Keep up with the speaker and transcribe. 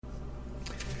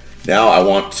Now I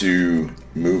want to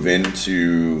move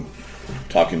into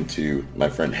talking to my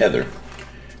friend Heather,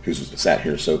 who's sat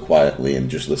here so quietly and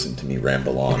just listened to me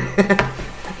ramble on.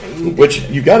 Which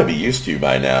you've got to be used to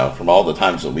by now from all the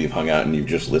times that we've hung out and you've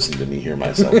just listened to me hear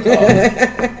myself talk.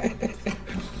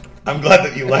 I'm glad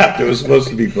that you laughed. It was supposed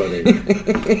to be funny.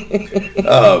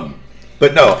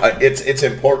 But no, it's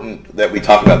important that we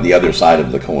talk about the other side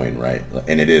of the coin, right?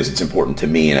 And it's important to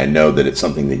me, and I know that it's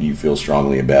something that you feel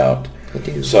strongly about. I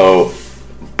do. So,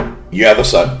 you have a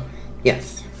son.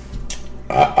 Yes.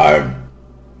 I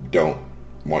don't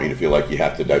want you to feel like you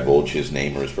have to divulge his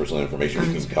name or his personal information.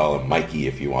 You can call him Mikey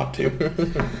if you want to.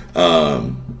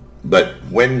 But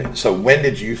when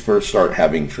did you first start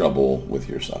having trouble with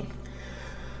your son?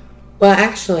 Well,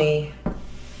 actually,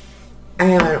 I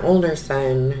have an older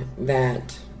son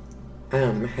that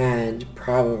had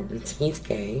problems. He's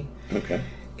gay. Okay.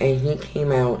 And he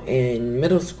came out in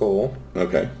middle school.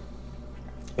 Okay.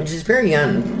 Which is very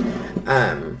young.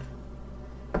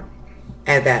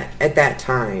 At that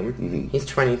time. Mm-hmm. He's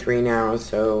 23 now,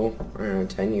 so I don't know,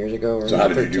 10 years ago or 13 years ago. So how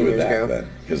did you do with that then?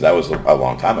 Because that was a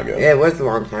long time ago. It was a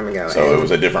long time ago. So it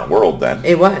was a different world then.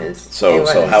 It was. So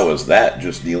how was that,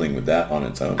 just dealing with that on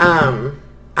its own?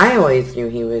 I always knew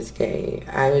he was gay.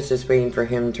 I was just waiting for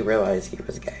him to realize he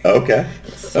was gay. Okay.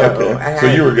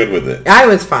 So you were good with it? I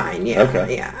was fine, yeah.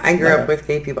 Okay. Yeah. I grew up with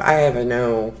gay people. I have it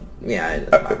doesn't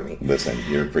bother me. Listen,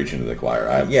 you're preaching to the choir.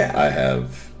 I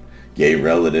have gay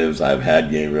relatives. I've had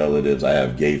gay relatives. I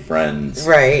have gay friends.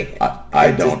 Right.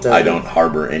 I don't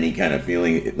harbor any kind of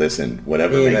feeling. Listen,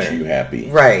 whatever makes you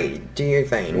happy. Right. Do your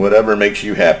thing. Whatever makes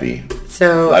you happy.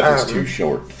 So life is too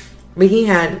short. But he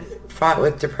had fought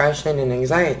with depression and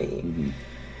anxiety. Mm-hmm.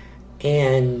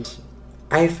 And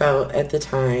I felt at the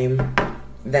time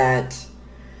that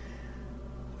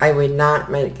I would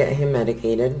not get him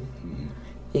medicated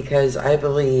because I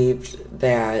believed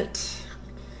that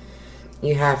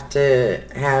you have to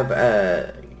have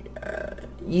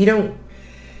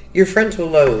your frontal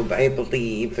lobe, I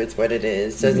believe is what it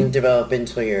is, doesn't develop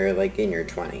until you're like in your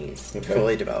 20s,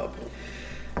 fully developed.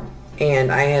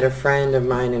 And I had a friend of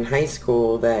mine in high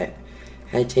school that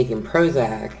had taken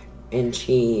Prozac, and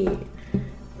she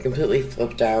completely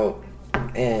flipped out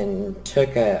and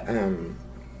took a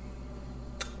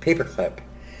paper clip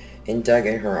and dug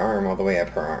in her arm all the way up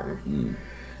her arm.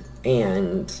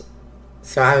 And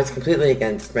so I was completely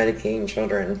against medicating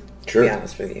children, to be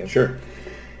honest with you. Sure.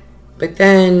 But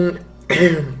then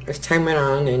as time went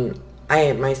on, and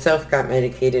I myself got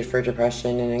medicated for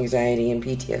depression and anxiety and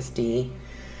PTSD.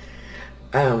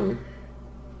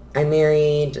 I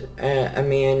married a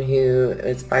man who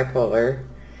is bipolar,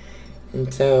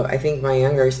 and so I think my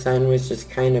younger son was just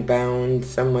kind of bound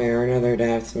some way or another to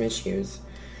have some issues.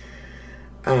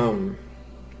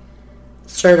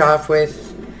 Started off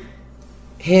with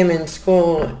him in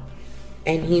school,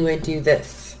 and he would do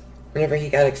this whenever he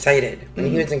got excited when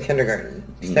he was in kindergarten.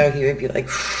 So he would be like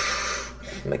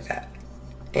that.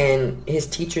 And his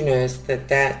teacher noticed that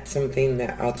that's something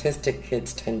that autistic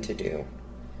kids tend to do.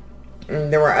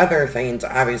 And there were other things,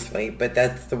 obviously, but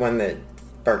that's the one that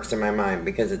sparks in my mind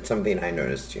because it's something I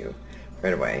noticed too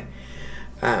right away.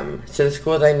 So the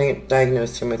school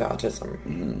diagnosed him with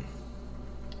autism.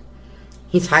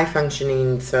 He's high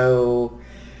functioning, so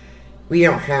we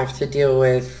don't have to deal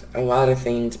with a lot of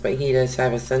things, but he does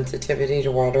have a sensitivity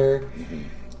to water,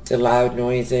 to loud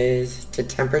noises, to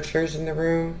temperatures in the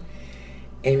room,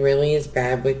 and really is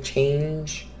bad with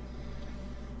change.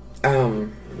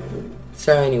 So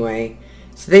anyway,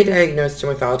 so they diagnosed him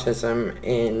with autism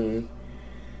in,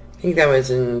 I think that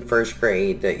was in first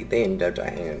grade that they ended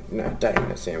up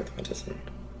diagnosing him with autism.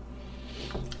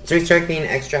 So he started getting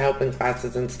extra help in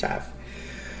classes and stuff.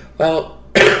 Well,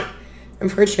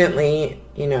 unfortunately,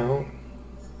 I'm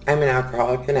an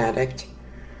alcoholic and addict,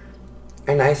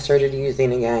 and I started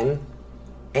using again,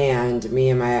 and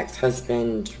me and my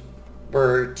ex-husband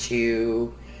were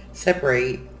to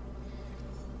separate,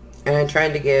 and I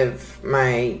tried to give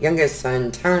my youngest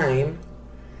son time,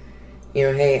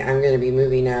 hey, I'm going to be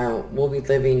moving out, we'll be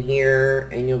living here,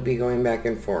 and you'll be going back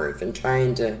and forth, and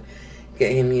trying to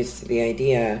get him used to the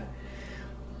idea.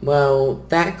 Well,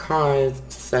 that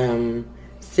caused some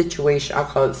I'll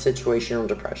call it situational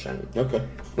depression. Okay.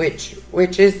 Which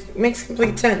makes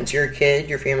complete sense. You're a kid,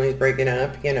 your family's breaking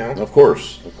up, Of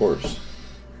course.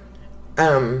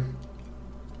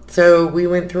 So we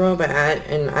went through all that,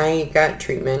 and I got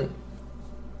treatment,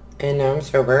 and now I'm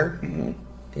sober, and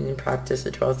practice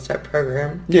a 12-step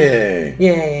program. Yay!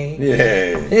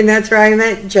 And that's where I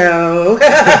met Joe.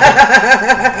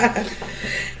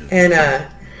 And,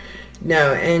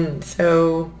 and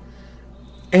so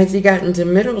as he got into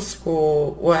middle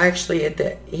school, well, actually,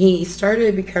 he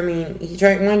started becoming,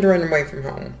 wanted to run away from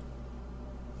home.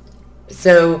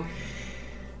 So,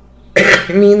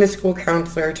 me and the school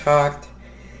counselor talked,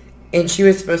 and she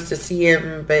was supposed to see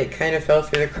him, but it kind of fell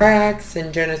through the cracks,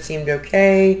 and Jonah seemed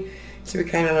okay, so we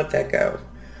kind of let that go.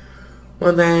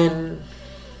 Well, then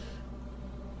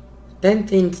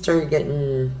things started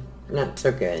getting not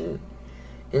so good.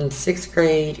 In 6th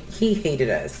grade, he hated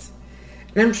us.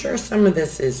 And I'm sure some of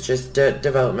this is just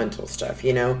developmental stuff,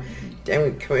 you know. And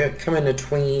we come in a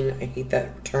tween. I hate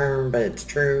that term, but it's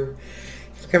true.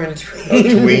 Come in a tween. A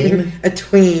tween? A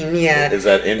tween, yeah. Is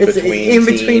that in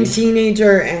between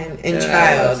teenager and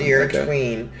child? Awesome. You're a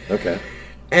tween. Okay.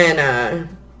 And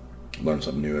learn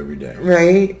something new every day.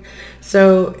 Right.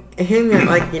 So him not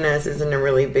liking us isn't a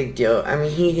really big deal. I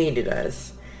mean, he hated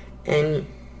us, and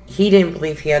he didn't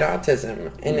believe he had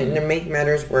autism. And to make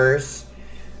matters worse,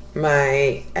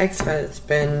 my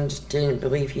ex-husband didn't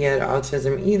believe he had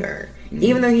autism either.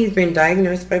 Even though he's been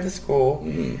diagnosed by the school,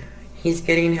 he's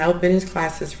getting help in his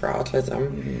classes for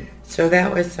autism. So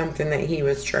that was something that he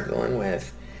was struggling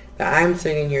with. That I'm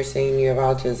sitting here saying you have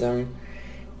autism,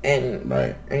 and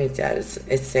his dad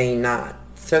is saying not.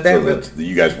 So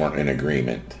you guys weren't in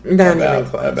agreement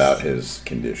about his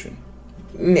condition.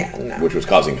 Yeah, no. Which was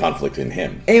causing conflict in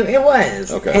him. It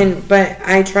was. Okay. But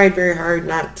I tried very hard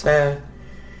not to.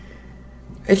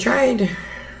 I tried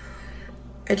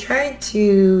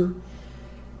to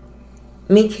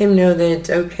make him know that it's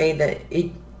okay, that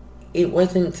it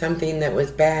wasn't something that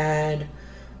was bad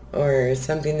or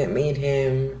something that made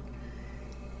him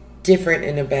different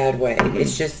in a bad way.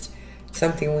 It's just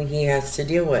something he has to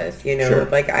deal with, you know. Sure.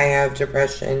 Like I have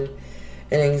depression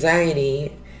and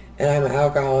anxiety, and I'm an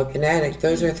alcoholic and addict.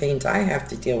 Those are things I have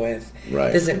to deal with.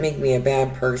 Right. Doesn't make me a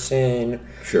bad person.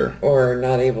 Sure. Or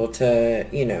not able to,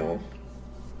 you know.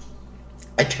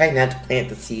 I try not to plant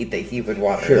the seed that he would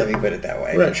water. Let me put it that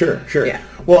way. Right. Sure. Yeah.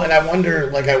 Well, and I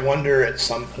wonder at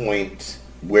some point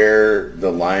where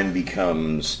the line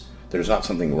becomes there's not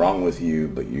something wrong with you,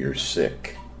 but you're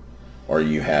sick, or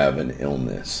you have an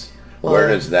illness. Well, where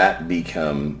does that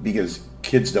become? Because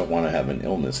kids don't want to have an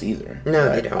illness either. No,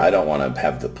 they don't. I don't want to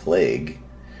have the plague.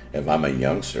 If I'm a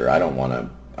youngster, I don't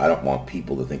want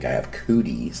people to think I have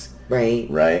cooties. Right.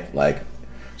 Right. Like,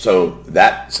 so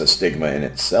that's a stigma in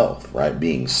itself, right?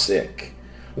 Being sick.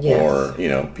 Yes. Or, you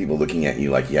know, people looking at you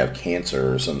like you have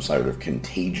cancer or some sort of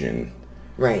contagion.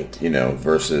 Right. You know,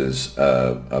 versus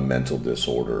a mental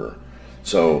disorder.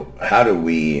 So how do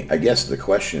we, I guess a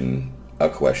question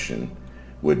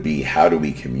would be, how do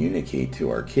we communicate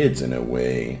to our kids in a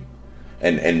way,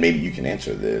 and maybe you can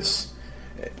answer this,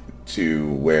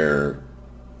 to where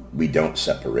we don't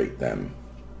separate them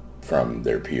from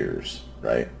their peers,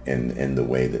 right? In the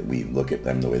way that we look at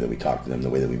them, the way that we talk to them, the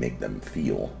way that we make them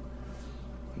feel.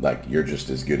 Like, you're just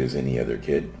as good as any other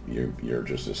kid. You're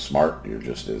just as smart. You're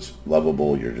just as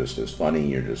lovable. You're just as funny.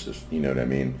 You're just as, you know what I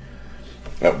mean?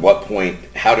 At what point,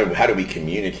 how do we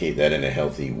communicate that in a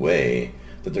healthy way,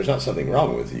 that there's not something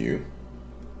wrong with you,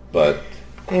 but...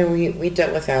 And we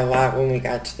dealt with that a lot when we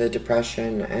got to the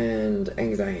depression and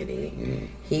anxiety.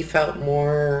 He felt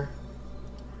more...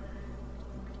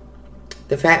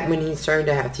 The fact when he started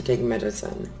to have to take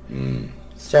medicine.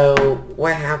 So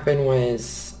what happened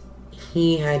was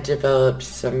he had developed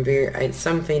some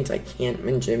things I can't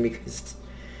mention because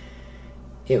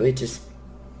it would just...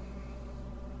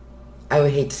 I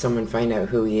would hate someone find out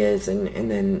who he is and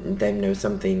then them know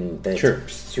something that's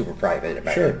super private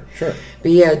about him. Sure.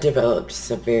 But he had developed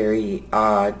some very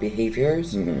odd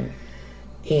behaviors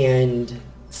and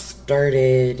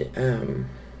started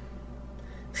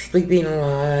sleeping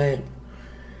a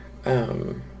lot,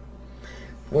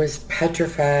 was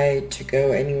petrified to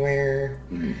go anywhere.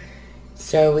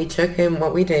 So we took him,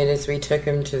 what we did is we took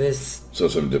him to this... So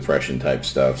some depression type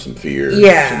stuff, some fear,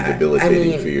 yeah, some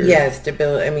debilitating fear. Yes,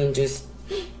 just,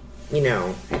 you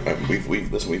know.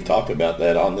 We've talked about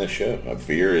that on this show.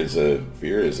 Fear is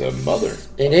a mother.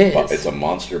 It is. It's a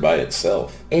monster by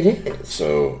itself. It is.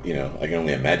 So, you know, I can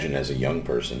only imagine as a young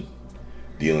person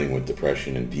dealing with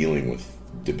depression and dealing with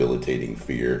debilitating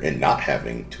fear and not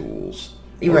having tools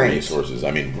or resources. I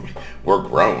mean, we're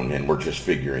grown and we're just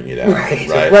figuring it out, right?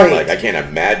 Like, I can't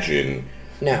imagine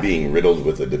being riddled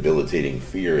with a debilitating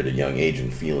fear at a young age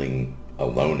and feeling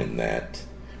alone in that,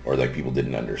 or like people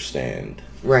didn't understand.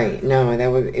 Right. No,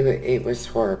 it was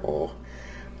horrible.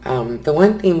 The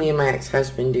one thing me and my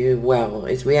ex-husband do well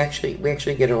is we actually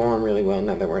get along really well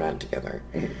now that we're not together.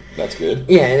 That's good.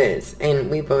 Yeah, it is.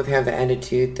 And we both have the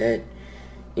attitude that,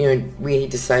 you know, we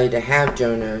decided to have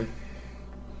Jonah,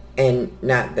 and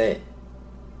not that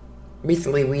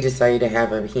recently we decided to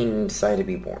have him. He decided to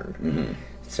be born. Mm-hmm.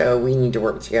 So we need to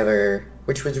work together,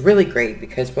 which was really great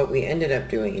because what we ended up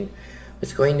doing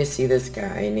was going to see this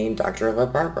guy named Dr. La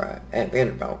Barbara at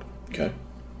Vanderbilt. Okay.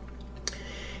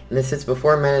 And this is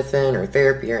before medicine or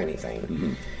therapy or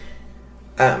anything.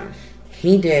 Mm-hmm.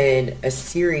 He did a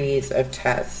series of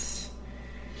tests,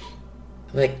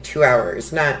 like 2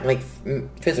 hours, not like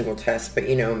physical tests, but,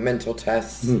 mental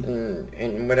tests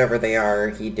and whatever they are,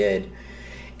 he did.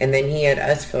 And then he had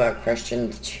us fill out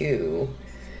questions too.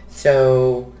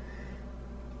 So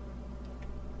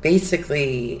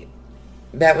basically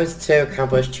that was to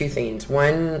accomplish two things.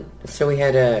 One, so we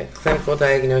had a clinical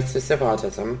diagnosis of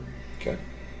autism. Okay.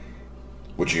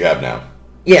 Which you have now.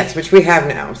 Yes, which we have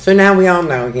now. So now we all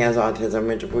know he has autism,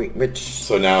 which...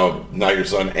 So now your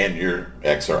son and your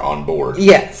ex are on board.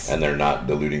 Yes. And they're not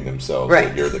deluding themselves right.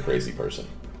 that you're the crazy person.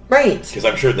 Right. Because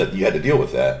I'm sure that you had to deal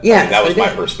with that. Yeah. I mean, that was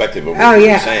my perspective of what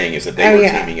you were saying, is that they were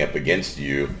teaming up against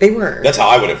you. They were. That's how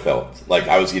I would have felt. Like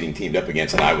I was getting teamed up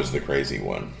against and I was the crazy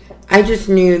one. I just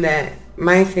knew that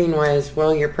my thing was,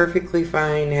 well, you're perfectly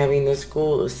fine having the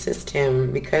school assist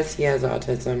him because he has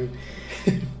autism.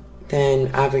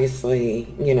 Then obviously,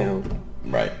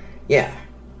 Right. Yeah.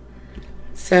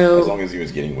 So as long as he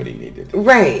was getting what he needed.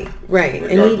 Right.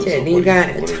 And he did. He got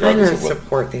a ton of what,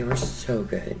 support. They were so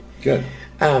good. Good.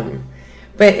 But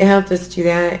it helped us do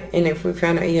that. And if we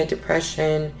found out he had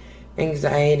depression,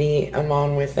 anxiety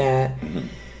along with that. Mm-hmm.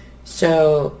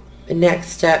 So the next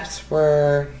steps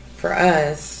were, for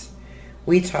us,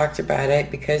 we talked about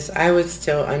it because I was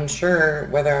still unsure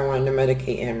whether I wanted to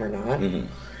medicate him or not. Mm-hmm.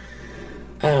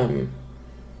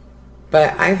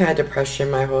 But I've had depression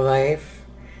my whole life,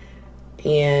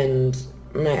 and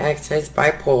my ex has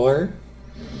bipolar.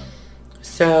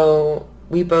 So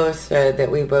we both said that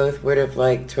we both would have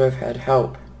liked to have had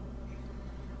help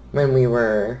when we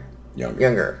were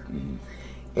younger. Mm-hmm.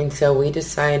 And so we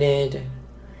decided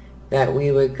that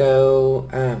we would go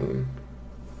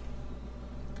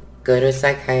to a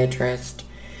psychiatrist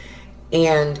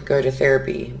and go to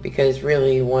therapy, because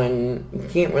really you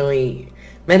can't really...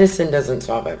 Medicine doesn't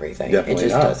solve everything. Definitely it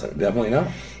just not. doesn't. Definitely not.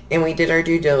 And we did our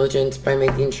due diligence by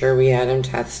making sure we had him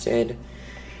tested.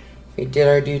 We did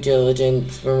our due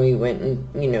diligence when we went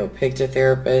and, picked a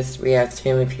therapist. We asked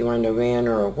him if he wanted a man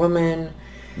or a woman,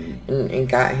 and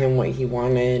got him what he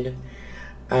wanted.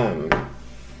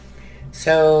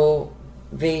 So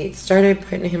they started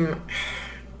putting him...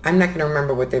 I'm not going to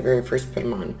remember what they very first put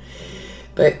him on.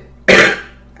 But, I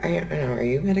don't know, are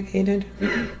you medicated?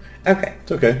 Okay.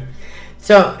 It's okay.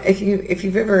 So if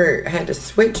you've ever had to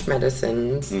switch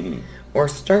medicines or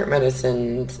start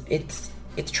medicines, it's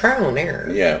trial and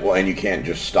error. Yeah, well, and you can't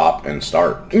just stop and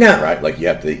start. No. Right? Like you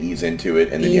have to ease into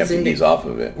it and then you have to ease off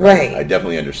of it. Right. I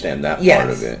definitely understand that yes. part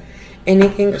of it. And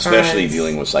it can especially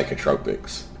dealing with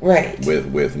psychotropics. Right.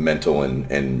 With mental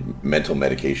and mental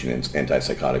medication and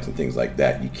antipsychotics and things like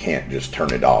that. You can't just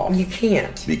turn it off. You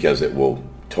can't. Because it will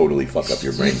totally fuck up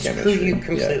your brain chemistry. Screw you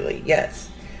completely, yes.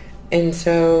 And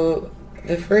so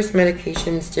the first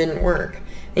medications didn't work.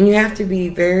 And you have to be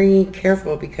very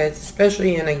careful because,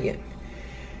 especially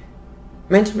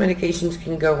mental medications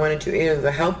can go one or two. Either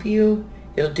they'll help you,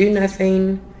 it'll do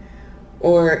nothing,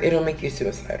 or it'll make you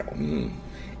suicidal.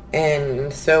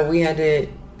 And so we had to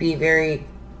be very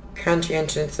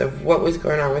conscientious of what was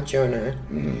going on with Jonah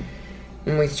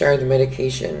when we started the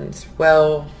medications.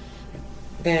 Well,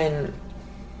 then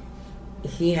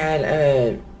he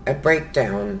had a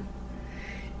breakdown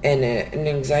and an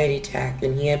anxiety attack,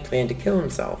 and he had planned to kill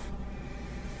himself.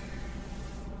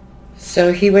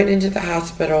 So he went into the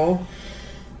hospital,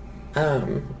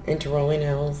 into Rolling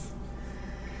Hills,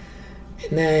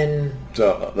 and then...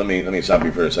 So let me stop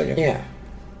you for a second. Yeah.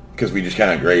 Because we just kind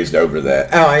of grazed over that.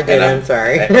 Oh, I did. I'm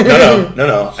sorry.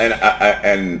 No.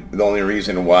 And the only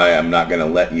reason why I'm not going to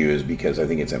let you is because I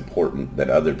think it's important that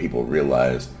other people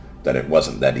realize that it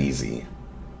wasn't that easy.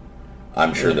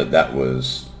 I'm sure that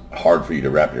was hard for you to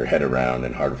wrap your head around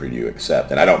and hard for you to accept.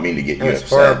 And I don't mean to get you upset,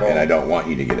 horrible. and I don't want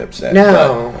you to get upset.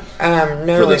 No,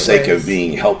 for the sake of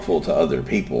being helpful to other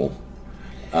people,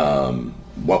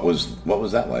 what was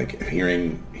that like?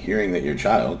 Hearing that your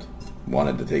child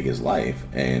wanted to take his life,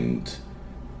 and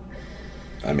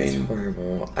I mean, it's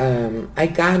horrible. I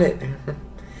got it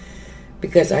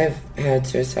because I've had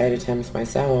suicide attempts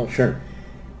myself. Sure.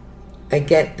 I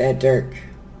get that, Dirk.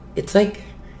 It's like,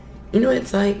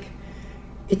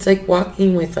 it's like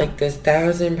walking with like this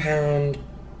 1,000-pound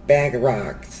bag of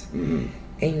rocks,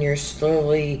 and you're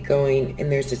slowly going,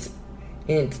 and there's this,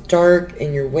 and it's dark,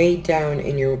 and you're way down,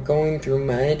 and you're going through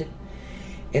mud,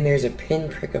 and there's a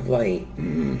pinprick of light,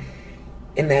 and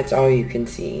that's all you can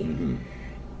see.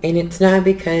 And it's not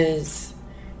because,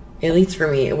 at least for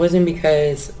me, it wasn't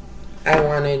because I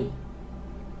wanted,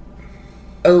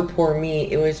 oh, poor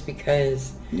me. It was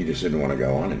because You just didn't want to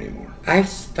go on anymore. I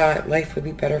just thought life would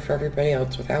be better for everybody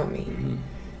else without me. Mm-hmm.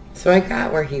 So I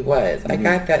got where he was. Mm-hmm. I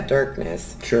got that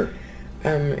darkness. Sure.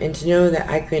 And to know that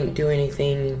I couldn't do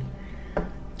anything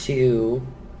to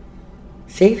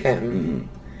save him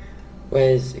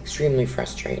was extremely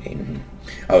frustrating.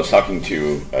 I was talking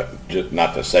to, just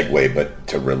not to segue, but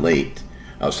to relate.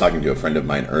 I was talking to a friend of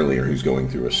mine earlier who's going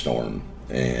through a storm,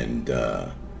 and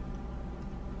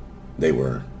they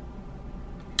were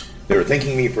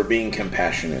thanking me for being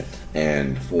compassionate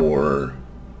and for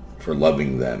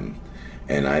loving them.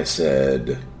 And I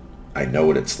said, I know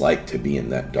what it's like to be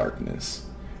in that darkness,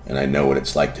 and I know what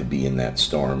it's like to be in that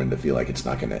storm and to feel like it's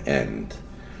not going to end.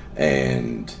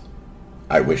 And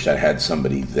I wish I had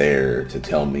somebody there to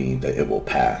tell me that it will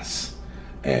pass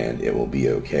and it will be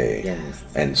okay. Yes.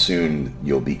 And soon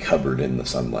you'll be covered in the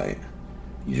sunlight.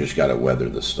 You just got to weather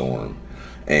the storm.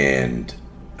 And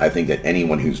I think that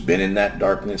anyone who's been in that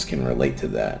darkness can relate to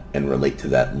that, and relate to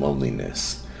that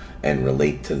loneliness, and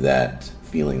relate to that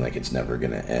feeling like it's never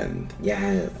going to end.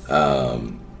 Yes.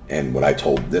 And what I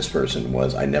told this person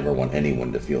was, I never want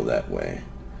anyone to feel that way.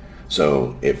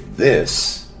 So if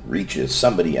this reaches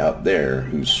somebody out there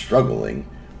who's struggling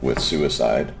with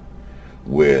suicide,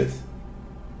 with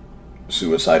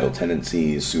suicidal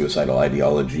tendencies, suicidal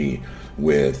ideology,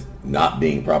 with not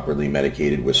being properly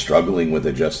medicated, with struggling with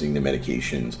adjusting to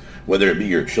medications, whether it be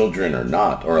your children or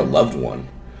not, or a loved one,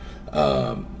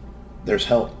 there's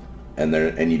help.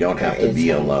 And you don't have to be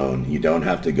alone. You don't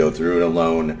have to go through it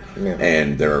alone. No.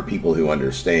 And there are people who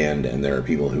understand, and there are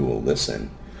people who will listen.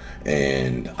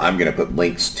 And I'm going to put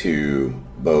links to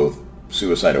both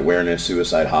suicide awareness,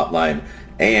 suicide hotline,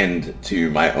 and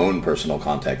to my own personal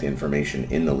contact information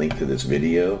in the link to this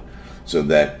video, so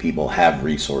that people have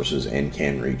resources and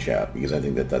can reach out, because I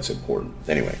think that that's important.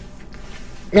 Anyway.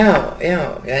 No,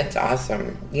 that's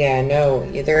awesome. Yeah, no,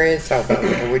 there is help out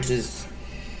there, which is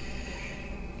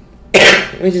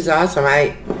awesome.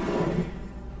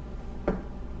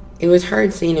 It was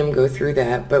hard seeing him go through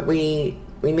that, but we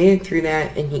made it through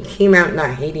that, and he came out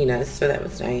not hating us, so that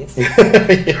was nice.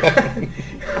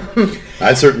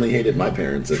 I certainly hated my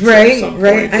parents at some point.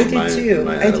 Right. I did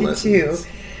too.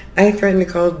 I threatened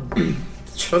to call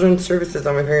children's services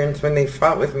on my parents when they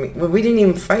fought with me. Well, we didn't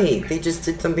even fight. They just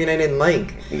did something I didn't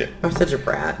like. Yeah. I was such a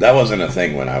brat. That wasn't a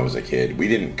thing when I was a kid. We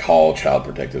didn't call Child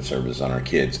Protective Services on our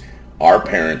kids. Our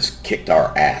parents kicked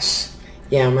our ass.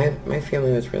 Yeah, my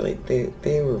family was really,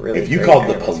 they were really... If you called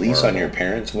the police on your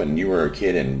parents when you were a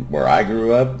kid, and where I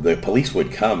grew up, the police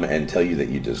would come and tell you that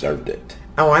you deserved it.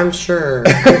 Oh, I'm sure.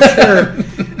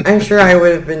 I'm sure I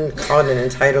would have been called an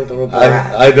entitled little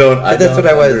brat. That's what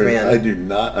I was, man. I do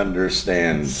not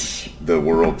understand the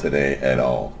world today at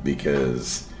all,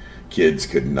 because kids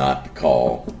could not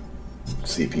call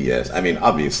CPS. I mean,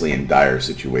 obviously in dire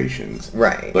situations.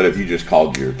 Right. But if you just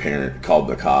called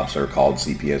the cops or called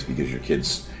CPS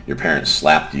because your parents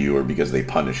slapped you or because they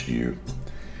punished you,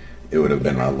 it would have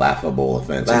been a laughable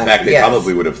offense. In fact, they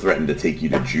probably would have threatened to take you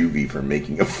to juvie for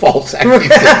making a false accusation.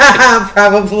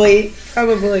 Probably.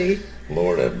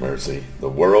 Lord have mercy. The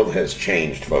world has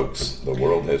changed, folks. The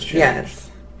world has changed.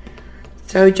 Yes.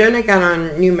 So Jonah got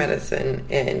on new medicine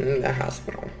in the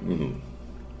hospital. Mm-hmm.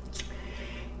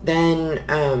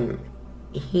 Then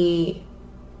he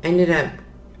ended up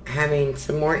having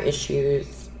some more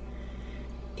issues,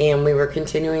 and we were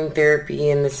continuing therapy,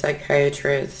 and the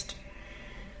psychiatrist...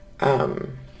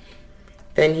 then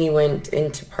he went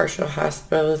into partial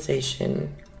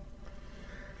hospitalization,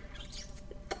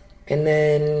 and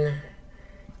then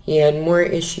he had more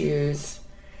issues,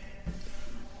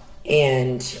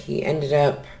 and he ended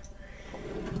up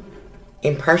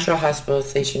in partial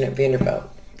hospitalization at Vanderbilt.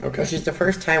 Okay. Which is the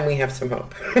first time we have some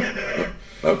hope.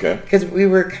 Okay. Because we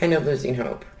were kind of losing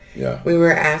hope. Yeah. We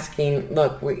were asking,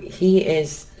 look, he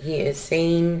is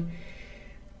saying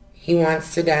he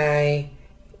wants to die.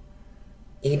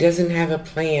 He doesn't have a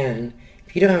plan.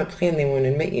 If you don't have a plan, they won't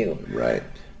admit you. Right.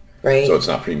 Right. So it's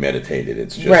not premeditated.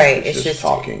 It's just right. It's just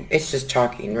talking. It's just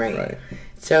talking. Right. Right.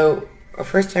 So the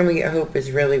first time we get hope is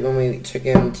really when we took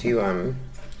him to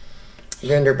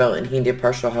Vanderbilt, and he did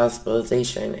partial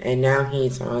hospitalization, and now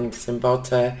he's on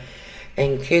Cymbalta.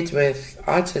 And kids with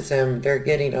autism, they're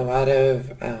getting a lot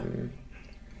of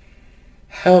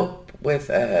help with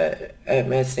a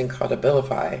medicine called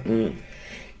Abilify.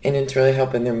 And it's really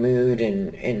helping their mood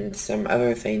and some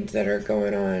other things that are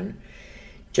going on.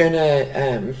 Jonah,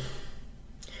 and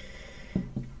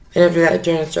after that,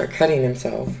 Jonah started cutting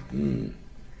himself.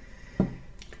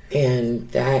 And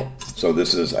that... So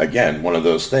this is, again, one of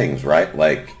those things, right?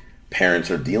 Like, parents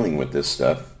are dealing with this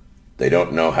stuff. They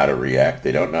don't know how to react.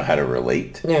 They don't know how to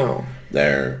relate. No.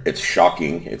 It's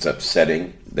shocking. It's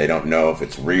upsetting. They don't know if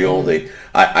it's real.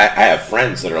 I have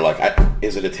friends that are like,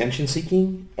 is it attention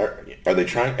seeking? Are they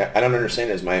trying? I don't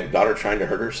understand. Is my daughter trying to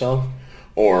hurt herself?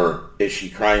 Or is she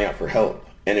crying out for help?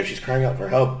 And if she's crying out for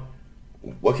help,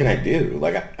 what can I do?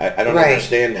 Like, I don't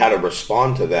understand how to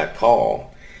respond to that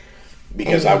call.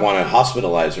 Because I want to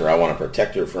hospitalize her. I want to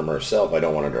protect her from herself. I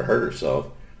don't want her to hurt herself.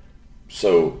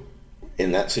 So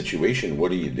in that situation,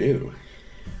 what do you do?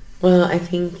 Well, I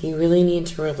think you really need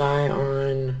to rely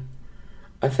on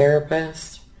a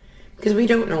therapist because we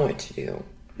don't know what to do.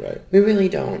 Right. We really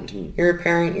don't. Mm-hmm. You're a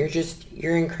parent.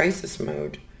 You're in crisis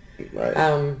mode.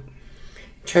 Right.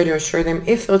 Try to assure them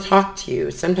if they'll talk to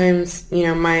you. Sometimes,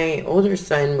 my older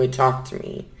son would talk to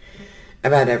me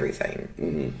about everything.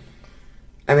 Mm-hmm.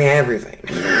 I mean, everything.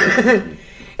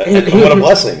 What a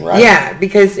blessing, right? Yeah,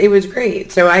 because it was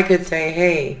great. So I could say,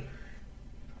 hey,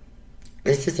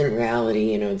 this isn't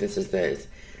reality, this is this.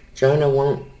 Jonah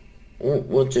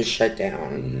will just shut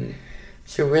down. Mm-hmm.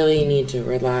 So really you need to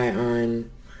rely on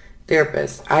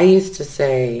therapists. I used to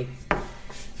say,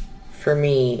 for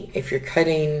me, if you're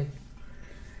cutting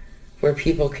where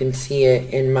people can see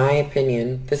it, in my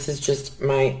opinion, this is just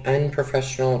my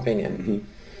unprofessional opinion.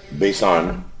 Mm-hmm.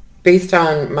 Based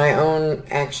on my own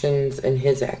actions and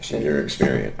his actions. Your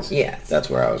experience. Yes. That's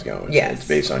where I was going. Yes. It's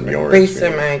based on your experience. Based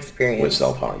on my experience. With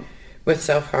self-harm. With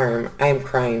self-harm, I'm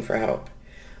crying for help.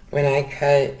 When I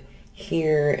cut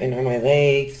here and on my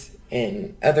legs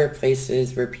and other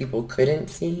places where people couldn't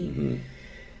see. Mm-hmm.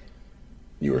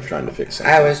 You were trying to fix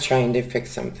something. I was trying to fix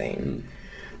something.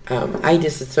 Mm-hmm. I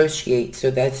disassociate,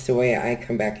 so that's the way I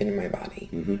come back into my body.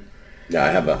 Mm-hmm. Yeah, I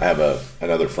have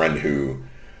another friend who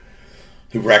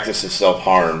practices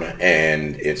self-harm,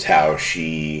 and it's how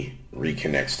she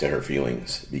reconnects to her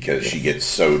feelings because she gets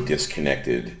so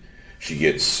disconnected. She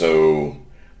gets so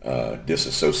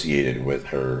disassociated with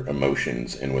her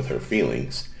emotions and with her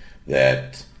feelings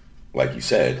that, like you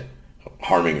said,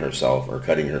 harming herself or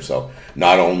cutting herself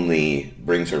not only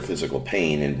brings her physical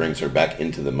pain and brings her back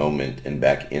into the moment and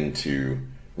back into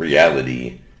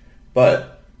reality,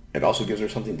 but it also gives her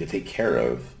something to take care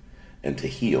of and to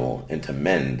heal and to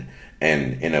mend.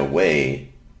 And in a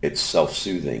way, it's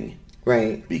self-soothing.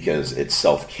 Right. Because it's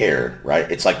self-care,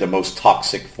 right? It's like the most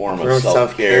toxic form of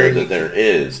self-care that there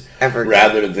is.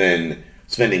 Rather than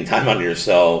spending time on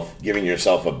yourself, giving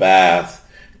yourself a bath,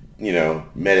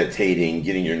 meditating,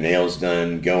 getting your nails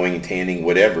done, going tanning,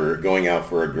 whatever, going out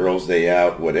for a girl's day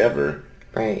out, whatever.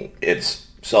 Right. It's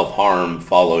self-harm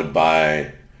followed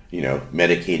by,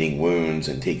 medicating wounds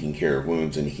and taking care of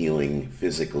wounds and healing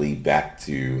physically back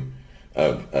to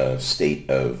a state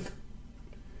of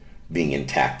being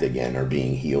intact again or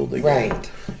being healed again.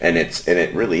 Right. And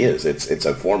it really is. It's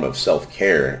a form of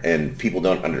self-care, and people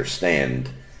don't understand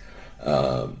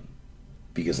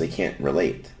because they can't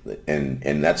relate.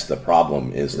 And that's the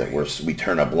problem, is that we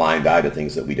turn a blind eye to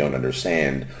things that we don't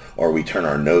understand, or we turn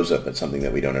our nose up at something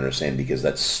that we don't understand because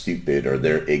that's stupid, or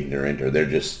they're ignorant, or they're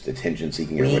just attention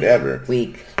seeking, or whatever.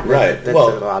 Weak. Right. That's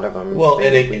a lot of them. Well,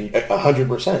 and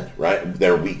 100%, right?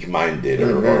 They're weak-minded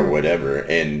or whatever.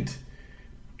 And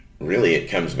really it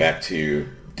comes back to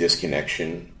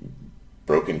disconnection,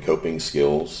 broken coping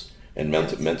skills, and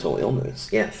mental illness.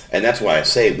 Yes. And that's why I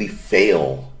say we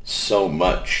fail so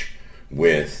much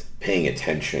with paying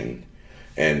attention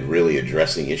and really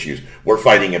addressing issues. We're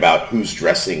fighting about who's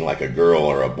dressing like a girl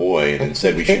or a boy, and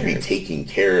instead we should be taking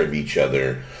care of each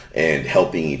other and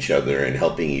helping each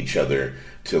other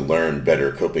to learn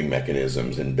better coping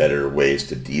mechanisms and better ways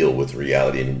to deal with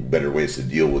reality and better ways to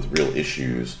deal with real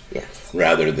issues. Yes.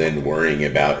 Rather than worrying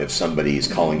about if somebody's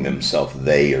calling themselves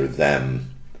they or them.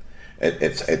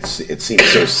 It seems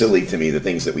so silly to me, the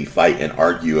things that we fight and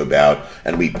argue about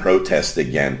and we protest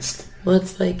against. Well,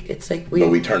 it's like but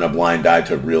we turn a blind eye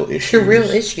to real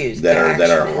issues. That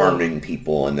are harming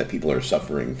people and that people are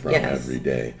suffering from every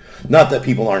day. Not that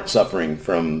people aren't suffering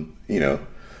from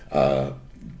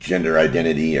gender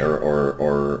identity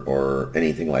or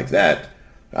anything like that.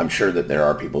 I'm sure that there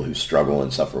are people who struggle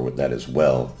and suffer with that as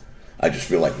well. I just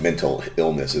feel like mental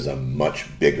illness is a much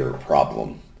bigger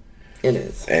problem. It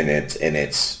is. And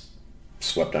it's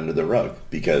swept under the rug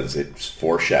because it's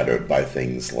foreshadowed by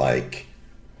things like,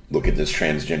 look at this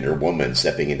transgender woman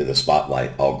stepping into the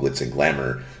spotlight, all glitz and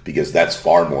glamour, because that's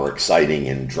far more exciting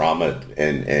and drama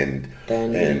and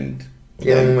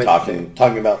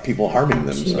talking about people harming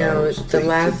themselves. The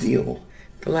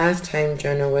last time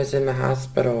Jonah was in the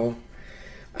hospital,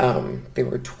 there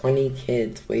were 20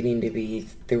 kids waiting to be.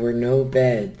 There were no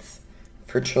beds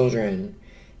for children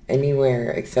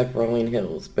anywhere except Rolling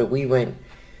Hills. But we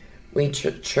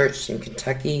churched in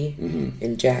Kentucky,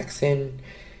 in Jackson.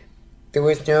 There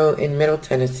was no, in Middle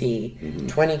Tennessee,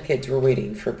 20 kids were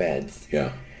waiting for beds.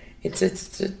 Yeah.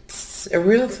 It's a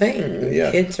real thing.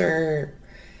 Yeah.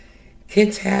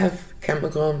 Kids have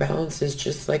chemical imbalances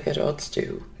just like adults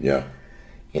do. Yeah.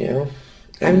 You know?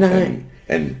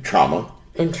 And trauma.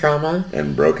 And trauma.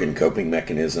 And broken coping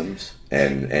mechanisms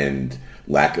and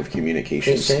lack of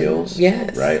communication skills.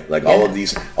 Yes. Right? Like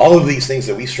yes. all of these things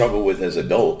that we struggle with as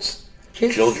adults,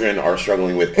 children are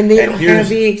struggling with. And they don't have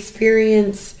the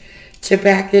experience to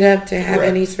back it up, to have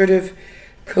any sort of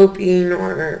coping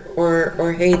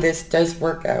or hey, this does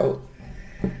work out.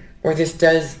 Or this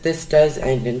does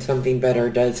end and something better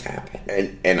does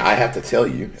happen. And I have to tell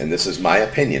you, and this is my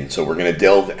opinion, so we're going to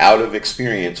delve out of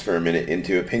experience for a minute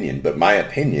into opinion, but my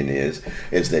opinion is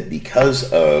that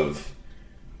because of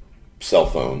cell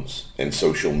phones and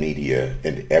social media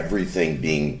and everything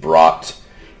being brought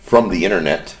from the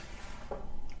internet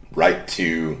right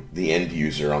to the end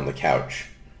user on the couch,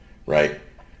 right?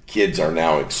 Kids are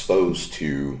now exposed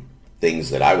to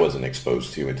things that I wasn't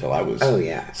exposed to until I was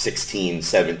 16,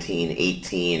 17,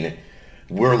 18.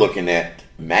 We're looking at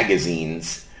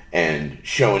magazines and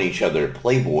showing each other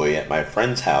Playboy at my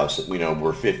friend's house. You know,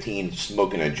 we're 15,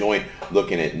 smoking a joint,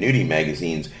 looking at nudie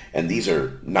magazines, and these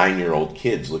are 9-year-old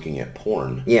kids looking at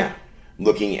porn. Yeah.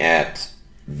 Looking at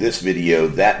this video,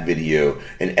 that video,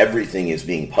 and everything is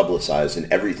being publicized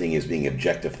and everything is being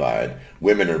objectified.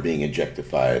 Women are being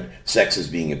objectified. Sex is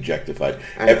being objectified.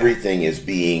 Everything is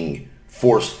being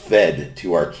force-fed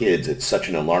to our kids at such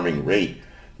an alarming rate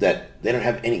that they don't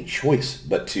have any choice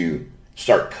but to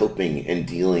start coping and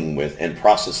dealing with and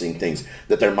processing things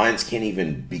that their minds can't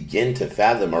even begin to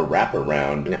fathom or wrap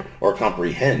around or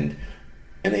comprehend.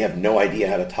 And they have no idea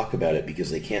how to talk about it because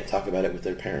they can't talk about it with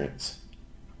their parents.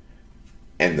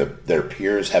 And their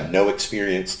peers have no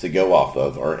experience to go off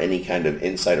of or any kind of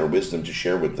insight or wisdom to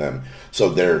share with them. So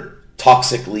they're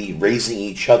toxically raising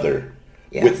each other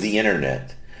with the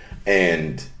internet.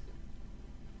 And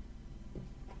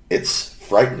it's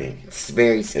frightening. It's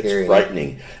very scary. It's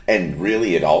frightening. And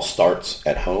really it all starts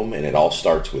at home and it all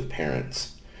starts with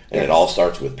parents. And it all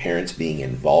starts with parents being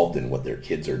involved in what their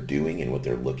kids are doing and what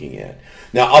they're looking at.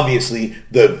 Now, obviously,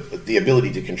 the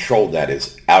ability to control that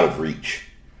is out of reach.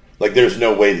 Like, there's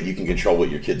no way that you can control what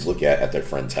your kids look at their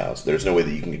friend's house. There's no way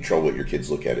that you can control what your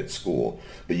kids look at school.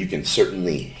 But you can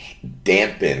certainly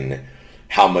dampen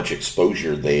how much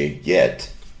exposure they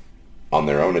get on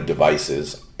their own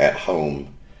devices at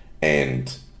home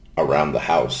and around the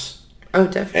house. Oh,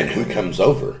 definitely. And who comes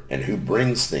over and who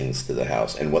brings things to the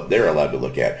house and what they're allowed to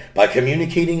look at by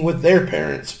communicating with their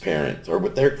parents' or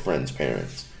with their friends'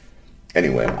 parents.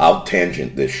 Anyway, I'll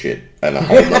tangent this shit in a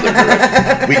whole other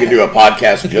direction. We can do a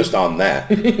podcast just on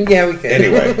that. Yeah, we could.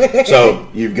 Anyway, so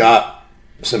you've got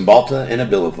Cymbalta and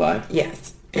Abilify.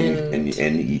 Yes. And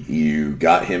you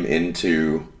got him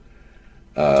into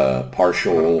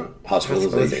partial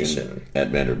hospitalization at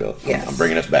Vanderbilt. Yes. I'm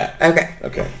bringing us back.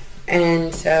 Okay.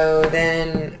 And so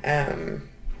then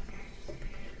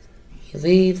he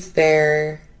leaves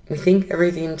there. We think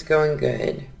everything's going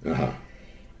good. Uh-huh.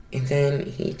 And then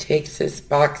he takes this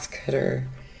box cutter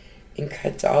and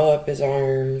cuts all up his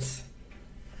arms,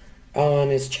 all on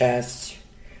his chest,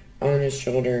 on his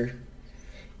shoulder.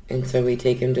 And so we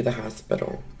take him to the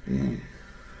hospital. Mm-hmm.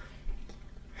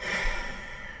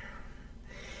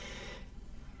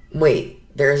 Wait,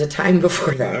 there's a time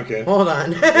before that. Okay. Hold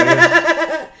on.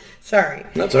 Sorry.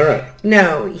 That's all right.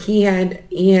 No, he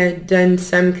had done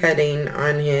some cutting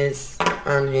on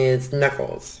his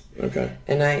knuckles. Okay.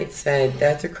 And I said,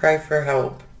 that's a cry for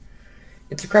help.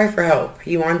 It's a cry for help.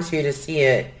 He wants you to see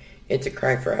it. It's a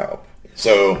cry for help.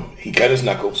 So he cut his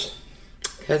knuckles.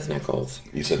 Cut his knuckles.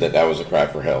 You said that was a cry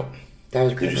for help. That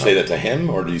was a cry Did you for say help. that to him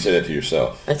or did you say that to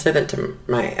yourself? I said that to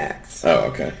my ex. Oh,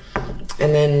 okay.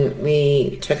 And then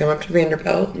we took him up to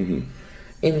Vanderbilt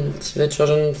into the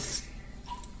children's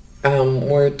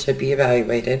ward to be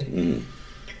evaluated. Mm-hmm.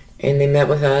 And they met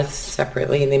with us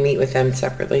separately, and they meet with them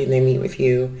separately, and they meet with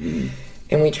you. Mm-hmm.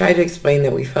 And we tried to explain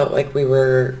that we felt like we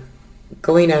were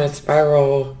going down a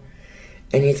spiral,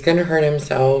 and he's going to hurt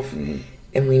himself, and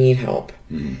we need help.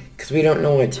 Because we don't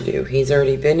know what to do. He's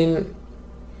already been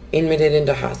admitted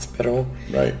into hospital.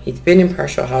 Right. He's been in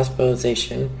partial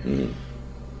hospitalization.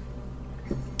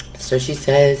 So she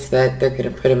says that they're going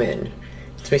to put him in.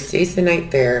 So he stays the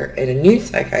night there, and a new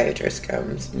psychiatrist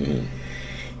comes.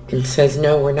 And says,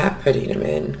 no, we're not putting him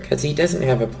in because he doesn't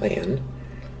have a plan.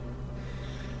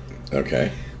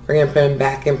 Okay. We're going to put him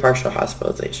back in partial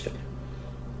hospitalization.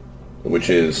 Which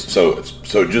is, so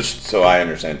just so I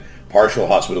understand, partial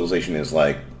hospitalization is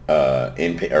like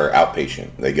or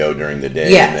outpatient. They go during the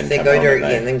day. Yes, and then they come go home during at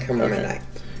night. and then come home at night.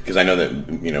 Because I know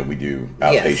that we do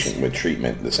outpatient with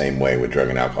treatment the same way with drug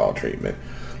and alcohol treatment.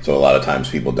 So a lot of times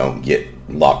people don't get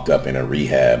locked up in a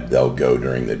rehab. They'll go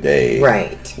during the day,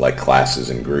 right? Like classes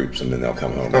and groups, and then they'll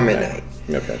come home at night.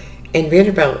 Okay. And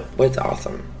Vanderbilt was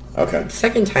awesome. Okay. The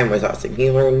second time was awesome. He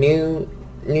learned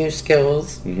new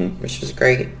skills, which was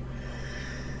great.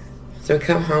 So we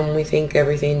come home, we think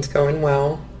everything's going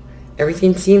well.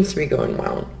 Everything seems to be going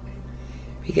well.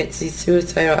 He gets these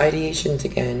suicidal ideations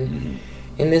again.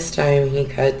 And this time he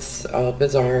cuts all up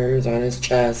his arms, on his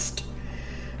chest,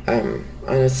 on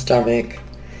his stomach.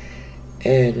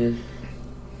 And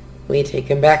we take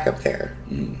him back up there.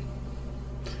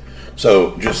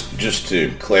 So just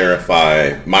to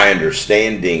clarify my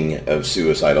understanding of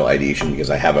suicidal ideation, because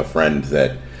I have a friend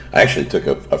that I actually took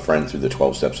a friend through the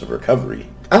 12 steps of recovery.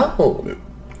 Oh.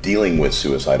 Dealing with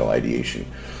suicidal ideation.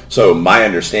 So my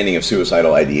understanding of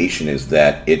suicidal ideation is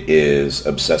that it is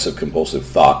obsessive compulsive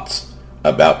thoughts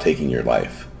about taking your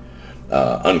life.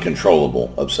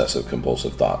 Uncontrollable obsessive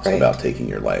compulsive thoughts about taking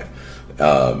your life.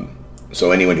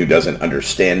 So anyone who doesn't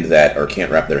understand that or can't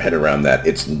wrap their head around that,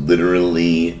 it's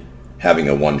literally having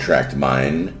a one-tracked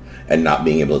mind and not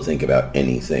being able to think about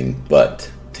anything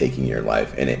but taking your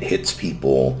life. And it hits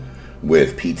people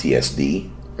with PTSD,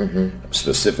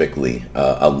 specifically.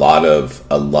 A lot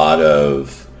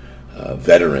of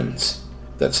veterans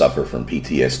that suffer from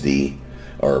PTSD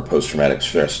or post-traumatic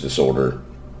stress disorder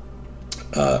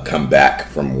come back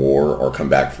from war or come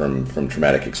back from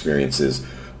traumatic experiences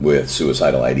with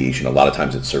suicidal ideation. A lot of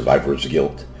times it's survivor's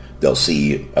guilt. They'll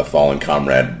see a fallen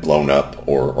comrade blown up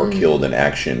or killed in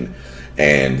action,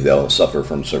 and they'll suffer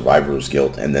from survivor's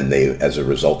guilt, and then they, as a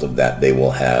result of that, they will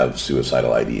have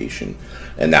suicidal ideation.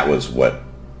 And that was what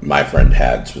my friend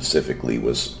had specifically,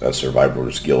 was a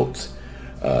survivor's guilt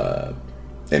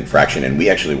infraction. And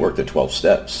we actually worked at 12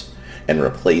 steps and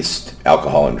replaced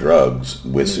alcohol and drugs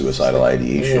with suicidal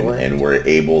ideation, and I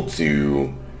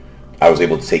was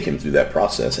able to take him through that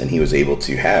process, and he was able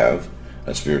to have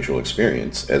a spiritual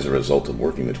experience as a result of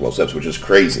working the 12 steps, which is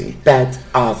crazy. That's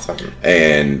awesome.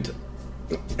 And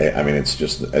I mean, it's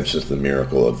just the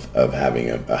miracle of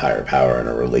having a higher power and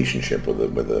a relationship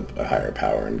with a higher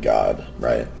power and God,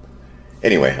 right?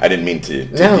 Anyway, I didn't mean to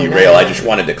derail. I just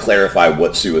wanted to clarify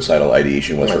what suicidal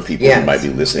ideation was for people who might be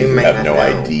listening who have no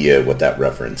idea what that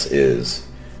reference is.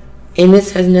 And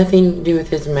this has nothing to do with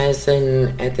his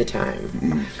medicine at the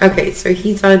time. Okay, so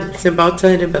he's on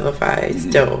Cymbalta and Abilify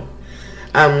still.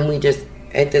 We just,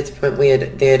 at this point,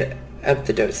 they had upped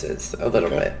the doses a little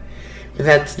bit. But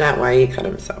that's not why he cut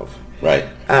himself. Right.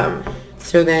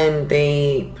 So then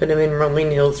they put him in rolling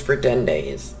hills for 10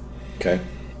 days. Okay.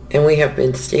 And we have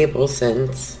been stable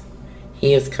since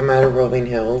he has come out of rolling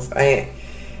hills. I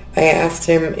asked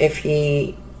him if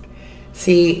he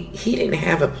didn't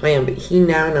have a plan, but he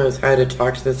now knows how to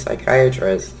talk to the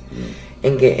psychiatrist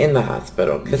and get in the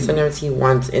hospital. Because sometimes he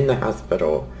wants in the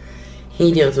hospital.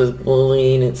 He deals with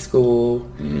bullying at school.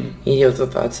 He deals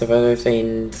with lots of other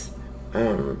things.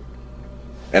 And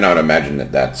I would imagine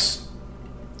that that's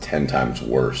 10 times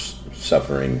worse,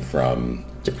 suffering from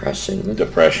depression,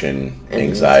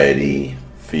 anxiety,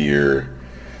 fear,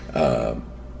 having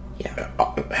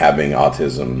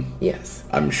autism. Yes.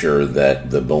 I'm sure that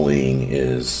the bullying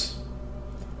is,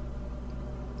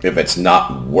 if it's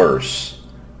not worse,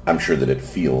 I'm sure that it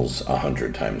feels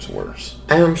 100 times worse.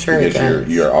 I'm sure it does.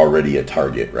 Because you're already a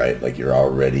target, right? Like you're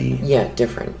already... Yeah,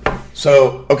 different.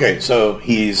 So, okay, so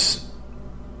he's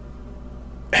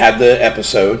had the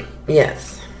episode.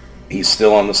 Yes. He's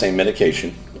still on the same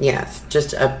medication. Yes,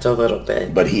 just upped a little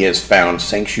bit. But he has found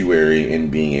sanctuary in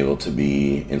being able to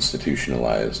be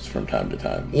institutionalized from time to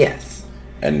time. Yes.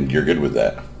 And you're good with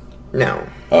that? No.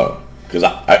 Oh, because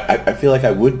I feel like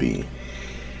I would be.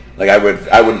 Like I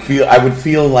would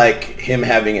feel like him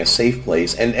having a safe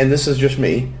place, and this is just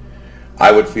me.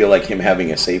 I would feel like him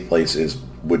having a safe place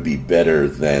would be better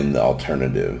than the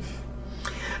alternative.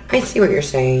 I see what you're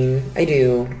saying. I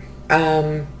do.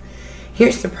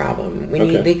 Here's the problem.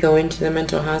 When they go into the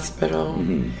mental hospital,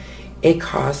 it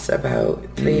costs about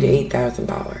 $3,000 to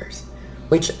 $8,000,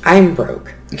 which I'm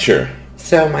broke. Sure.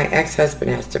 So my ex-husband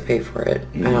has to pay for it.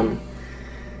 Of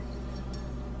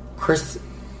course,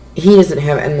 he doesn't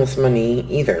have endless money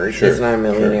either. Sure. He's not a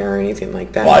millionaire or anything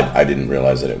like that. Well, I didn't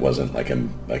realize that it wasn't like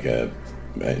an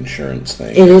insurance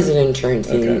thing. It is an insurance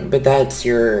thing, but that's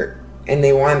your... And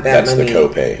they want that money. That's the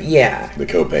copay. Yeah. The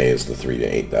copay is the $3,000 to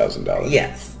 $8,000.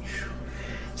 Yes.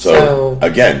 So,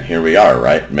 again, here we are,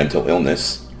 right? Mental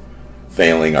illness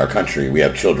failing our country. We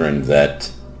have children that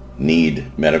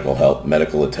need medical help,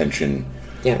 medical attention.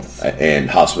 Yes. And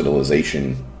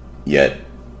hospitalization, yet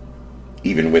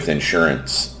even with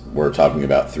insurance, we're talking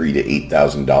about $3,000 to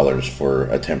 $8,000 for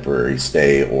a temporary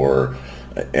stay or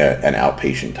an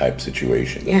outpatient type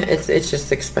situation. Yeah, it's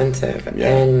just expensive.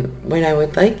 Yeah. And what I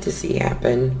would like to see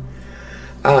happen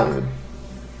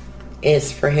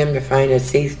is for him to find a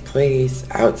safe place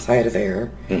outside of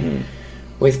there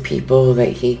with people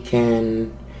that he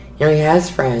can, he has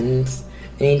friends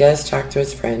and he does talk to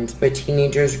his friends, but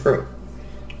teenagers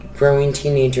growing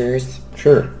teenagers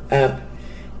Sure. up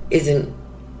isn't,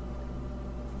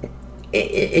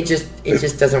 it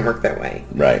just doesn't work that way.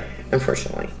 Right.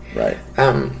 Unfortunately. Right.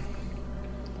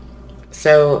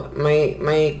 So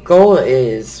my goal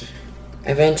is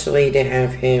eventually to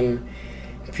have him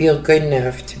feel good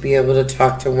enough to be able to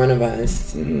talk to one of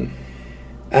us.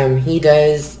 He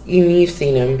does, you've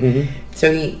seen him,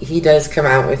 so he does come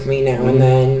out with me now and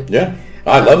then. Yeah.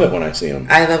 I love it when I see him.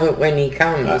 I love it when he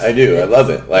comes. I do. I love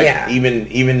it. Like, yeah.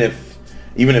 even if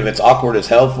it's awkward as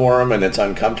hell for him and it's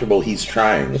uncomfortable, he's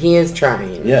trying. He is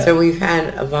trying. Yeah. So we've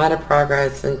had a lot of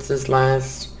progress since his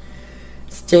last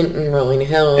stint in Rolling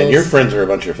Hills. And your friends are a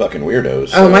bunch of fucking weirdos.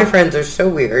 So. Oh, my friends are so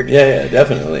weird. Yeah,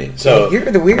 definitely. So you're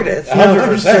the weirdest.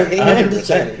 100%.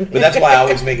 100%. But that's why I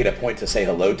always make it a point to say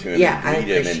hello to him, yeah, and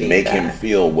greet him, and make him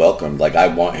feel welcomed. Like, I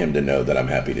want him to know that I'm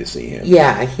happy to see him.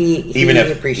 Yeah, he even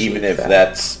if that.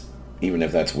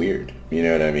 that's weird. You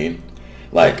know what I mean?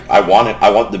 Like, I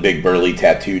want the big burly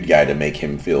tattooed guy to make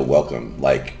him feel welcome.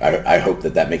 Like, I hope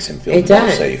that makes him feel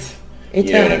more safe.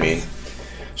 You know what I mean?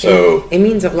 So it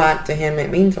means a lot to him. It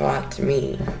means a lot to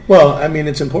me. Well, I mean,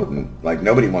 it's important. Like,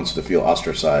 nobody wants to feel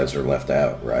ostracized or left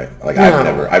out, right? Like,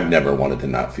 no. I've never wanted to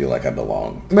not feel like I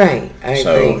belong. Right. I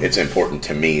agree. It's important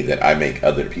to me that I make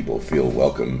other people feel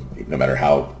welcome, no matter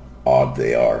how odd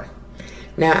they are.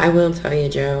 Now, I will tell you,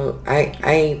 Joe,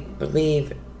 I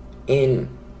believe in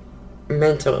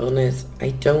mental illness. I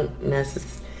don't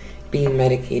necessarily being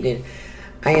medicated.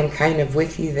 I am kind of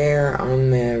with you there on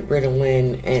the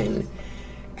Ritalin and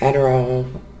Adderall.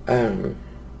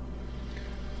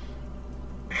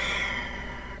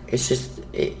 It's just,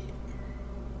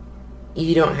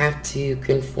 you don't have to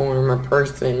conform a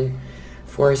person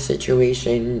for a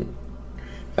situation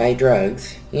by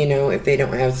drugs, if they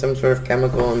don't have some sort of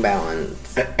chemical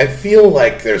imbalance. I feel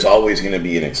like there's always going to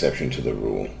be an exception to the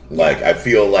rule. Like, I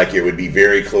feel like it would be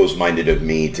very close-minded of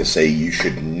me to say you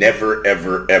should never,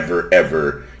 ever, ever,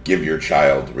 ever give your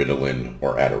child Ritalin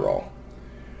or Adderall.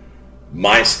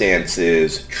 My stance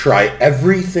is try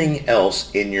everything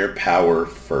else in your power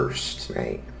first.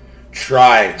 Right.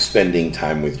 Try spending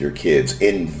time with your kids.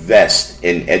 Invest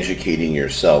in educating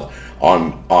yourself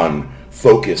on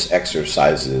focus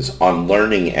exercises, on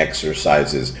learning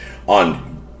exercises,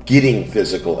 on getting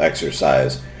physical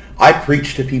exercise. I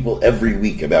preach to people every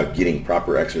week about getting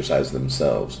proper exercise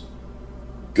themselves.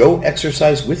 Go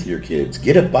exercise with your kids.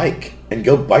 Get a bike and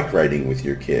go bike riding with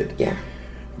your kid. Yeah.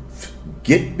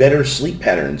 Get better sleep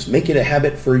patterns. Make it a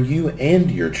habit for you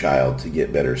and your child to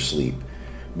get better sleep.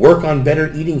 Work on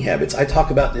better eating habits. I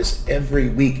talk about this every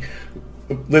week.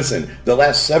 Listen, the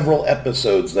last several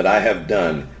episodes that I have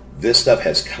done, this stuff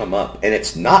has come up, and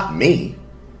it's not me.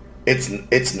 It's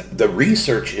the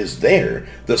research is there.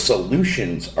 The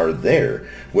solutions are there.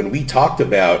 When we talked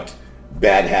about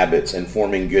bad habits and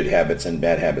forming good habits and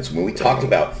bad habits, when we talked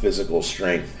about physical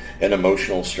strength and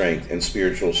emotional strength and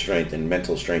spiritual strength and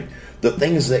mental strength, the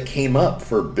things that came up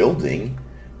for building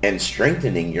and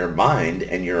strengthening your mind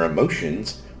and your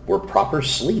emotions were proper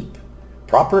sleep,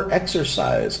 proper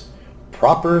exercise,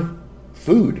 proper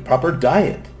food, proper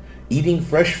diet, eating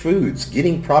fresh foods,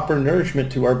 getting proper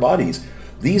nourishment to our bodies.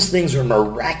 These things are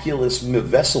miraculous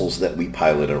vessels that we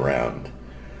pilot around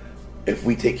if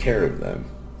we take care of them.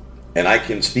 And I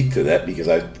can speak to that because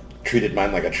I treated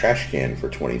mine like a trash can for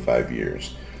 25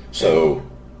 years. So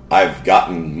I've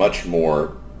gotten much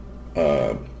more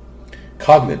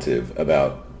cognitive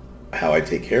about how I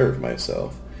take care of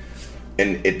myself.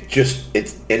 And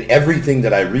it's in everything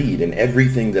that I read and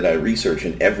everything that I research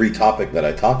and every topic that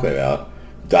I talk about,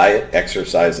 diet,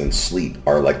 exercise, and sleep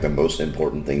are like the most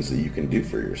important things that you can do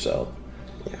for yourself.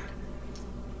 Yeah.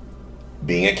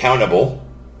 Being accountable,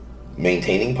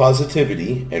 maintaining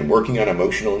positivity, and working on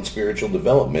emotional and spiritual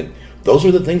development, those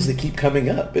are the things that keep coming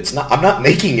up. I'm not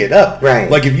making it up. Right.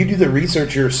 Like, if you do the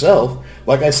research yourself,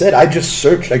 like I said, I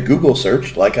Google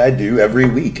searched like I do every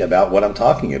week about what I'm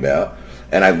talking about,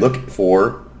 and I look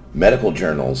for medical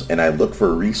journals, and I look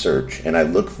for research, and I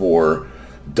look for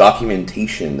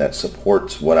documentation that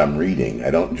supports what I'm reading.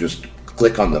 I don't just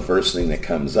click on the first thing that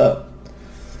comes up.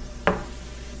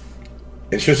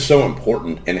 it's just so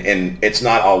important, and it's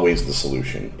not always the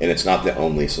solution, and it's not the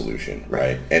only solution,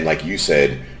 right? And like you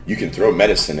said, you can throw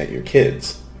medicine at your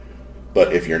kids,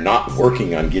 but if you're not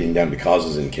working on getting down to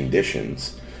causes and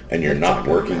conditions, and you're not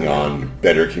working on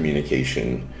better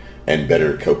communication and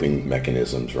better coping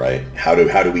mechanisms, right? How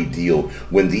do we deal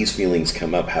when these feelings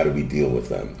come up? How do we deal with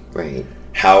them? Right.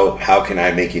 How can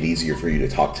I make it easier for you to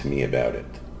talk to me about it?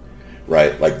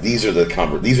 Right? Like these are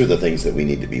the things that we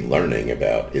need to be learning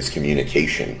about, is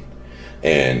communication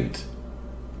and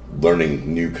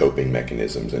learning new coping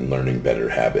mechanisms and learning better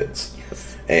habits.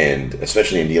 Yes. And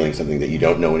especially in dealing with something that you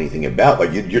don't know anything about,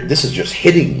 like this is just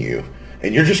hitting you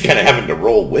and you're just kind of having to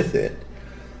roll with it.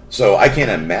 So I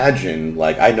can't imagine,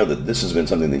 like, I know that this has been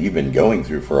something that you've been going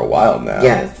through for a while now.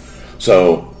 Yes.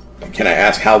 So can I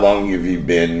ask, how long have you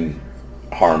been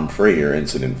harm-free or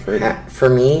incident-free? For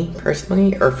me,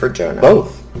 personally, or for Jonah?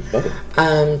 Both.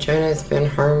 Jonah's been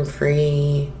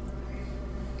harm-free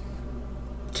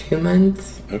 2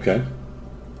 months. Okay.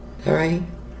 Is that right?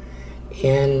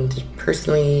 And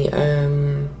personally,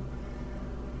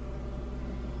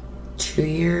 2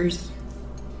 years.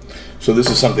 So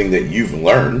this is something that you've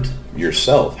learned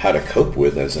yourself how to cope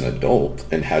with as an adult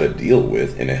and how to deal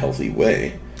with in a healthy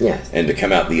way. Yes. And to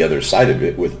come out the other side of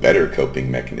it with better coping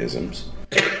mechanisms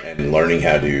and learning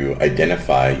how to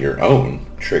identify your own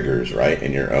triggers, right?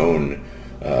 And your own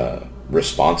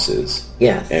responses.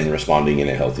 Yes. And responding in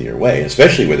a healthier way,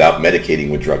 especially without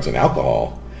medicating with drugs and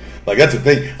alcohol. Like, that's the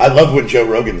thing. I love when Joe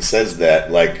Rogan says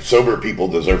that, like, sober people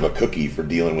deserve a cookie for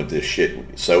dealing with this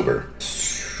shit sober.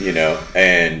 You know,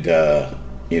 and,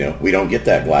 you know, we don't get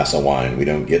that glass of wine. We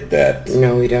don't get that.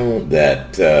 No, we don't.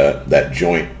 That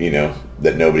joint, you know,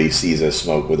 that nobody sees us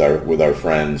smoke with our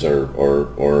friends,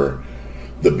 or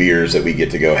the beers that we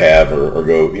get to go have, or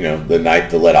go, you know, the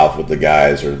night to let off with the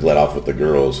guys or let off with the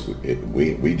girls.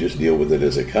 We just deal with it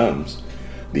as it comes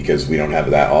because we don't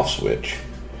have that off switch.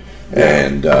 Yeah.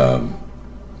 And,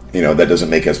 you know, that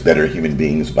doesn't make us better human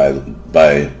beings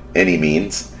by any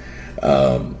means.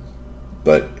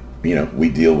 But, you know, we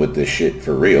deal with this shit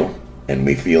for real, and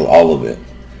we feel all of it.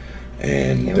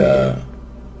 And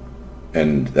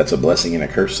and that's a blessing and a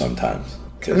curse sometimes.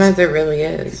 Sometimes it really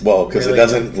is. Well, because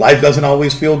really life doesn't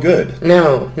always feel good.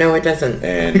 No, it doesn't.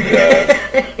 And,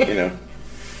 you know,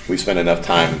 we spend enough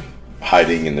time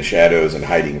hiding in the shadows and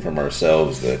hiding from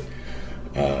ourselves that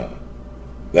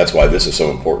that's why this is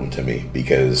so important to me,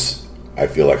 because I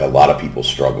feel like a lot of people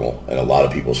struggle, and a lot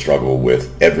of people struggle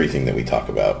with everything that we talk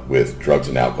about, with drugs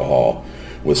and alcohol,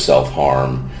 with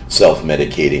self-harm,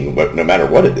 self-medicating, but no matter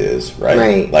what it is, right?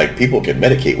 Right. Like, people can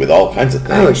medicate with all kinds of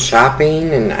things. Oh,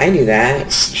 shopping, and I do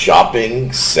that.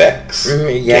 Shopping, sex,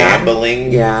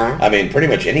 gambling. Yeah. I mean, pretty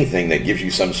much anything that gives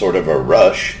you some sort of a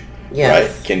rush,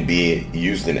 yes, right, can be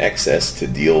used in excess to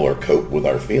deal or cope with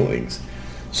our feelings.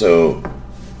 So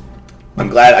I'm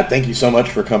glad. I thank you so much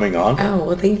for coming on. Oh,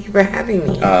 well, thank you for having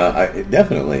me.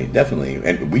 Definitely.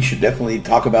 And we should definitely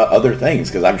talk about other things,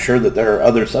 because I'm sure that there are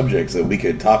other subjects that we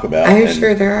could talk about. I'm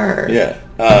sure there are. Yeah.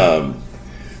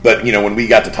 But, you know, when we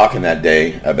got to talking that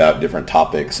day about different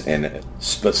topics, and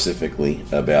specifically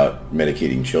about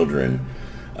medicating children,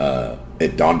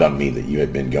 it dawned on me that you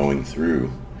had been going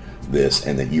through this,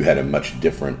 and that you had a much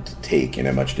different take and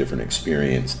a much different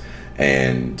experience.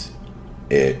 And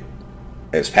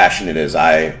as passionate as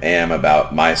I am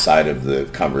about my side of the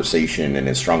conversation, and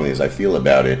as strongly as I feel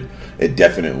about it, it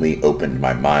definitely opened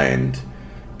my mind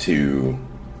to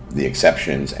the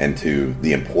exceptions and to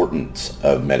the importance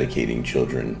of medicating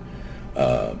children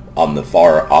on the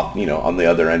on the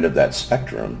other end of that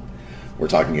spectrum. We're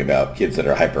talking about kids that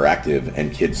are hyperactive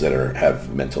and kids that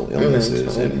have mental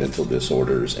illnesses and mental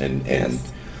disorders and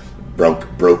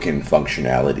broken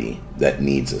functionality that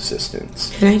needs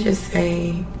assistance. Can I just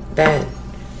say that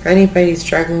for anybody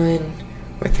struggling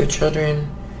with their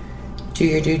children, do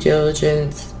your due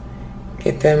diligence,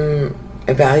 get them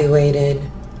evaluated,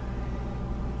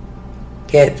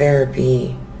 get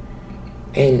therapy,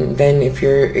 and then if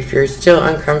you're still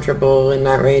uncomfortable and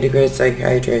not ready to go to a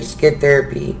psychiatrist, get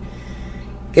therapy.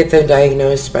 Get them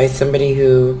diagnosed by somebody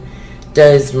who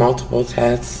does multiple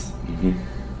tests,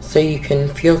 so you can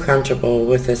feel comfortable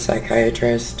with a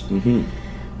psychiatrist, and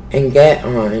get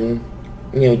on,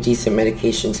 decent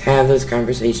medications. Have those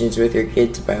conversations with your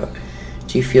kids about,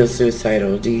 do you feel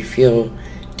suicidal? Do you feel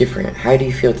different? How do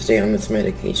you feel today on this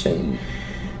medication?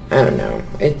 I don't know.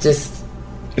 It's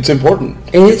important.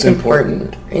 It's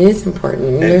important. It is important.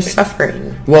 And they're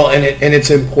suffering. Well, and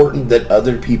it's important that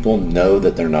other people know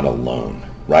that they're not alone.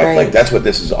 Right? Like, that's what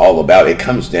this is all about. It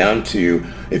comes down to,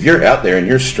 if you're out there and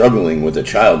you're struggling with a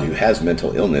child who has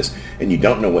mental illness and you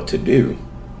don't know what to do,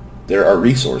 there are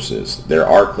resources. There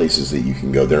are places that you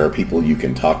can go. There are people you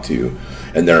can talk to.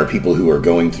 And there are people who are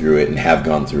going through it and have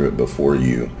gone through it before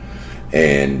you.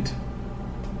 And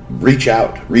reach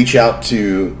out. Reach out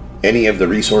to any of the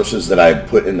resources that I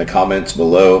put in the comments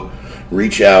below.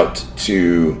 Reach out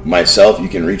to myself. You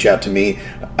can reach out to me.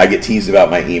 I get teased about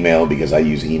my email because I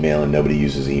use email and nobody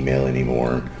uses email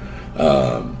anymore.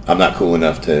 I'm not cool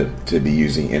enough to be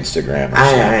using Instagram or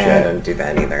Snapchat. I don't do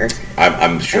that either.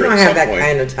 I'm sure I don't at have some that point,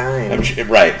 kind of time. I'm sure,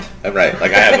 right.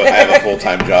 Like I have a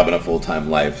full-time job and a full-time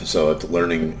life, so it's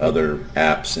learning other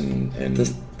apps and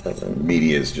This doesn't.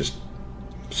 media is just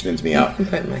spins me out. You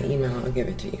can put my email. I'll give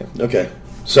it to you. Okay.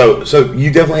 So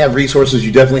you definitely have resources.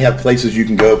 You definitely have places you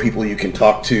can go, people you can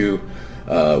talk to.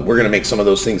 We're going to make some of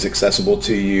those things accessible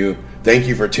to you. Thank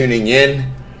you for tuning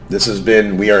in. This has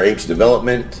been We Are Apes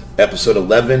Development, episode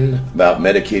 11, about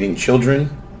medicating children.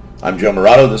 I'm Joe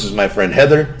Murato. This is my friend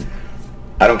Heather.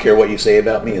 I don't care what you say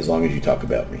about me as long as you talk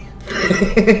about me.